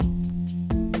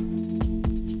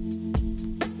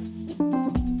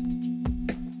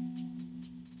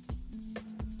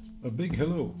big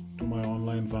hello to my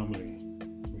online family.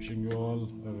 Wishing you all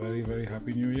a very, very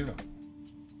happy new year.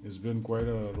 It's been quite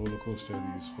a roller coaster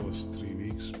these first 3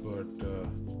 weeks, but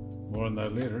more on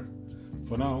that later.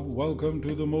 For now, welcome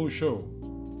to the Mo Show.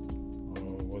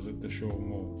 Or was it the show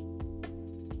Mo?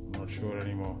 I'm not sure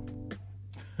anymore.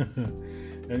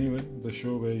 Anyway, the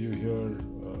show where you hear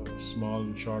small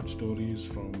short stories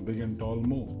from big and tall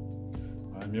Mo.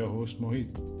 I'm your host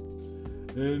Mohit.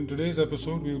 In today's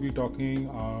episode, we'll be talking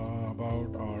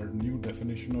about our new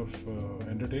definition of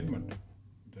entertainment,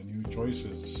 the new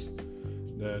choices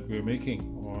that we're making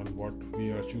on what we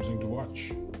are choosing to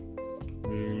watch.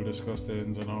 We'll discuss the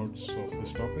ins and outs of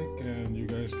this topic, and you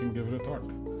guys can give it a thought.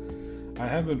 I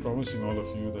have been promising all of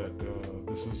you that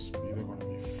this is either going to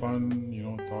be fun,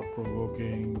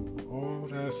 thought-provoking,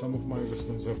 or as some of my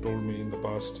listeners have told me in the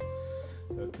past,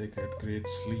 that they get great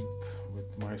sleep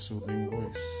with my soothing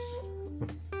voice.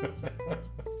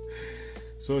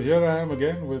 So here I am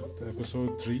again with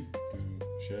episode 3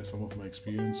 to share some of my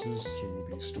experiences through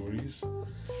these stories,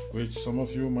 which some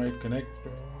of you might connect,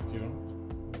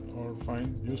 or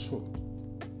find useful.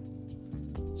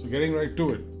 So getting right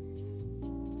to it,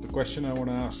 the question I want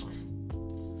to ask: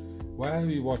 why are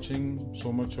we watching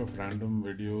so much of random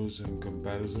videos in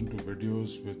comparison to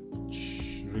videos which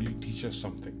really teach us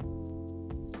something?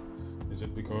 Is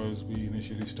it because we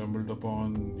initially stumbled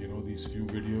upon, these few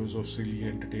videos of silly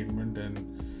entertainment and,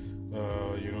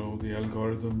 the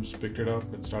algorithms picked it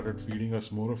up and started feeding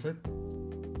us more of it?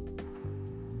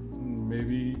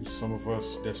 Maybe some of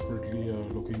us desperately are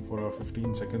looking for our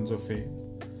 15 seconds of fame.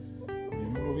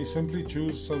 We simply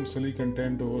choose some silly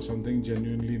content over something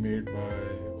genuinely made by,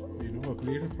 a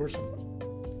creative person.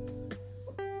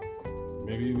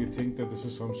 Maybe we think that this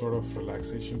is some sort of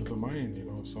relaxation to the mind,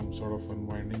 some sort of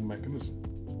unwinding mechanism.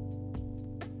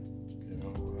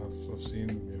 I've seen,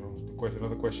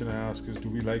 another question I ask is, do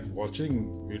we like watching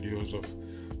videos of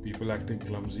people acting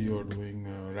clumsy or doing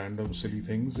random silly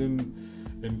things in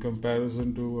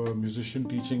comparison to a musician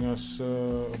teaching us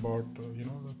about,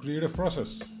 the creative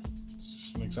process? It's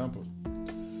just an example.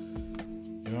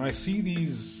 I see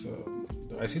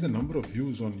the number of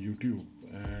views on YouTube,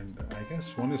 and I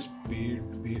guess one is paid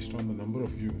based on the number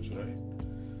of views, right?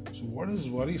 So what is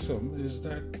worrisome is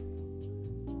that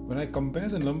when I compare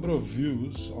the number of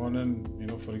views on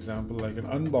for example, like an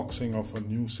unboxing of a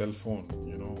new cell phone,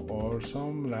 or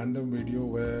some random video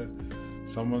where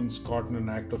someone's caught in an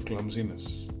act of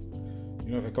clumsiness,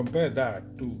 if I compare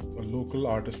that to a local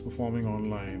artist performing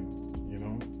online,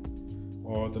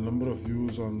 or the number of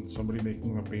views on somebody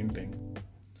making a painting,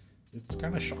 it's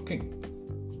kind of shocking.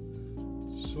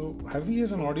 So, have we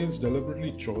as an audience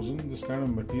deliberately chosen this kind of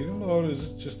material, or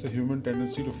is it just a human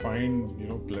tendency to find,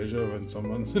 pleasure when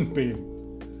someone's in pain?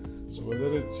 So,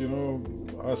 whether it's,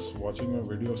 us watching a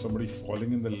video of somebody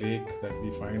falling in the lake that we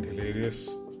find hilarious,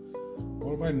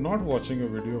 or by not watching a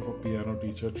video of a piano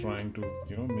teacher trying to,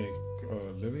 make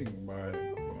a living by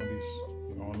these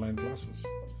online classes.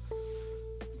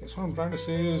 That's what I'm trying to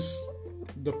say is,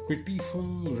 the pitiful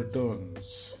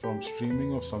returns from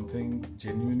streaming of something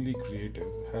genuinely creative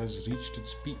has reached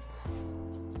its peak.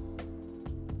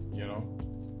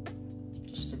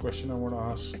 Just the question I want to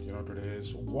ask, today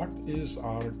is, what is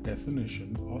our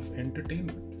definition of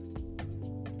entertainment?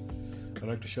 I'd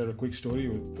like to share a quick story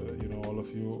with, all of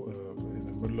you in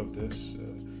the middle of this.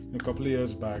 A couple of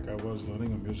years back, I was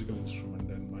learning a musical instrument,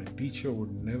 and my teacher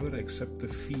would never accept the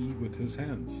fee with his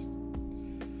hands.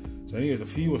 So anyways, the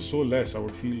fee was so less, I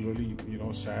would feel really,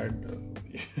 sad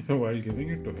while giving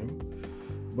it to him.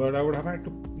 But I would have had to,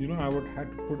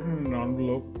 put it in an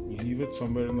envelope, leave it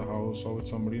somewhere in the house or with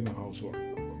somebody in the household.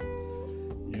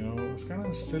 It's kind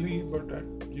of silly, but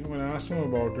when I asked him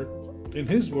about it, in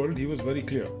his world, he was very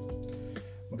clear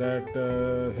that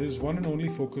his one and only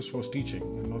focus was teaching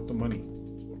and not the money.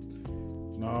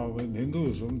 Now, in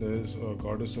Hinduism, there is a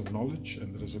goddess of knowledge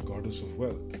and there is a goddess of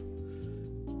wealth.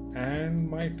 And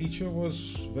my teacher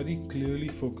was very clearly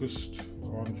focused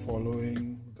on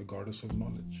following the goddess of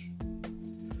knowledge.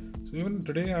 So even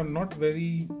today, I'm not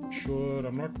very sure,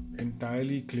 I'm not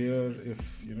entirely clear if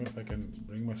I can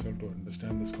bring myself to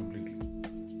understand this completely.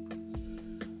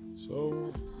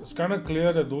 So it's kind of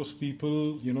clear that those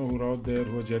people, who are out there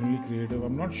who are genuinely creative,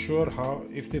 I'm not sure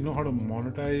if they know how to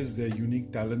monetize their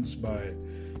unique talents by,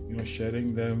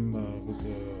 sharing them with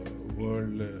the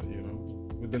world,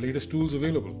 with the latest tools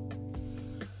available.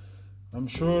 I'm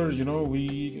sure,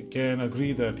 we can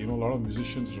agree that, a lot of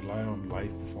musicians rely on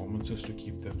live performances to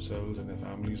keep themselves and their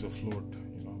families afloat,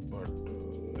 but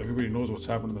everybody knows what's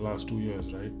happened in the last 2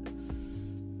 years, right?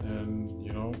 And,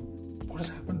 what has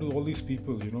happened to all these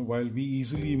people, while we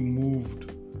easily moved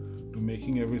to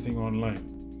making everything online?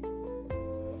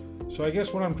 So I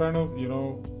guess what I'm trying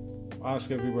to,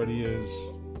 ask everybody is,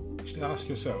 actually ask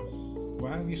yourself,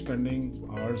 why are we spending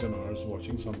hours and hours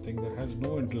watching something that has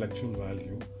no intellectual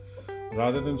value,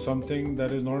 rather than something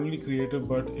that is not only creative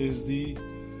but is it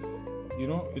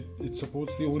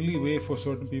supports the only way for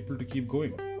certain people to keep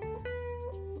going.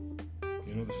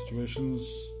 The situations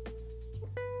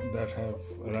that have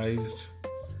arisen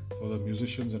for the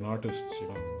musicians and artists,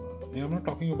 and I'm not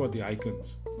talking about the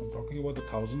icons. I'm talking about the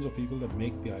thousands of people that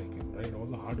make the icon, right? All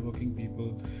the hardworking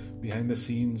people behind the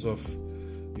scenes of,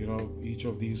 each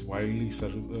of these wildly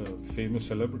famous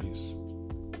celebrities.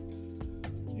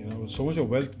 So much of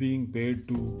wealth being paid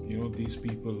to, these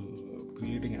people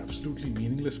creating absolutely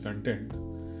meaningless content.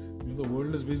 The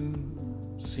world has been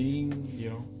seeing,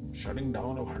 shutting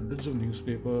down of hundreds of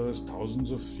newspapers,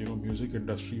 thousands of, music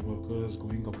industry workers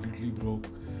going completely broke.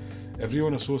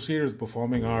 Everyone associated with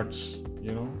performing arts,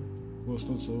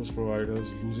 personal service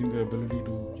providers losing their ability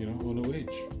to, earn a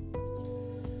wage.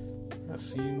 That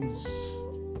seems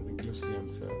ridiculously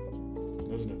unfair,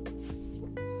 doesn't it?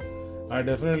 I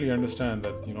definitely understand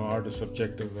that, art is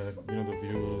subjective, that, the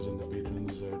viewers and the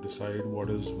patrons decide what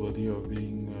is worthy of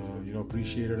being,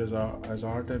 appreciated as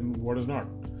art and what is not.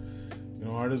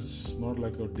 Art is not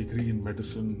like a degree in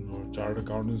medicine or chartered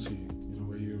accountancy,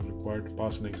 where you're required to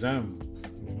pass an exam,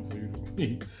 for you to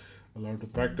be allowed to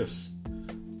practice.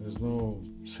 There's no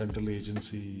central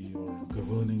agency or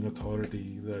governing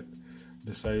authority that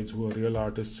decides who are real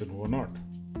artists and who are not.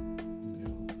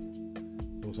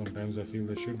 Though sometimes I feel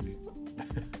there should be,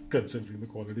 considering the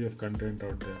quality of content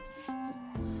out there.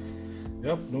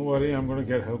 Yep, no worry, I'm going to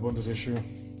get help on this issue.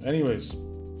 Anyways,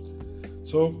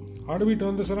 so how do we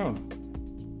turn this around?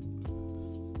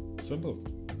 Simple.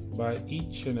 By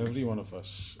each and every one of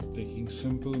us taking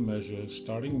simple measures,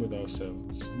 starting with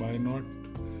ourselves, by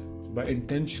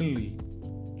intentionally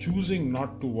choosing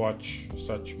not to watch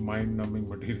such mind-numbing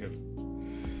material.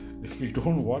 If we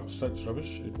don't watch such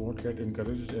rubbish, it won't get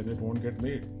encouraged and it won't get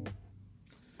made.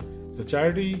 The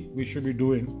charity we should be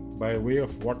doing by way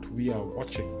of what we are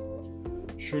watching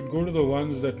should go to the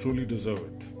ones that truly deserve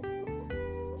it.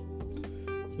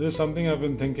 This is something I've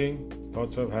been thinking,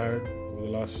 thoughts I've had over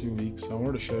the last few weeks. I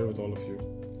wanted to share with all of you.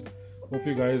 Hope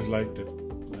you guys liked it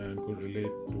and could relate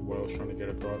to what I was trying to get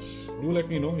across. Do let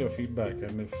me know your feedback,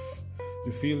 and if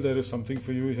you feel there is something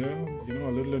for you here,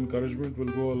 a little encouragement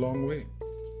will go a long way.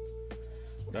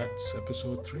 That's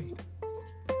episode 3.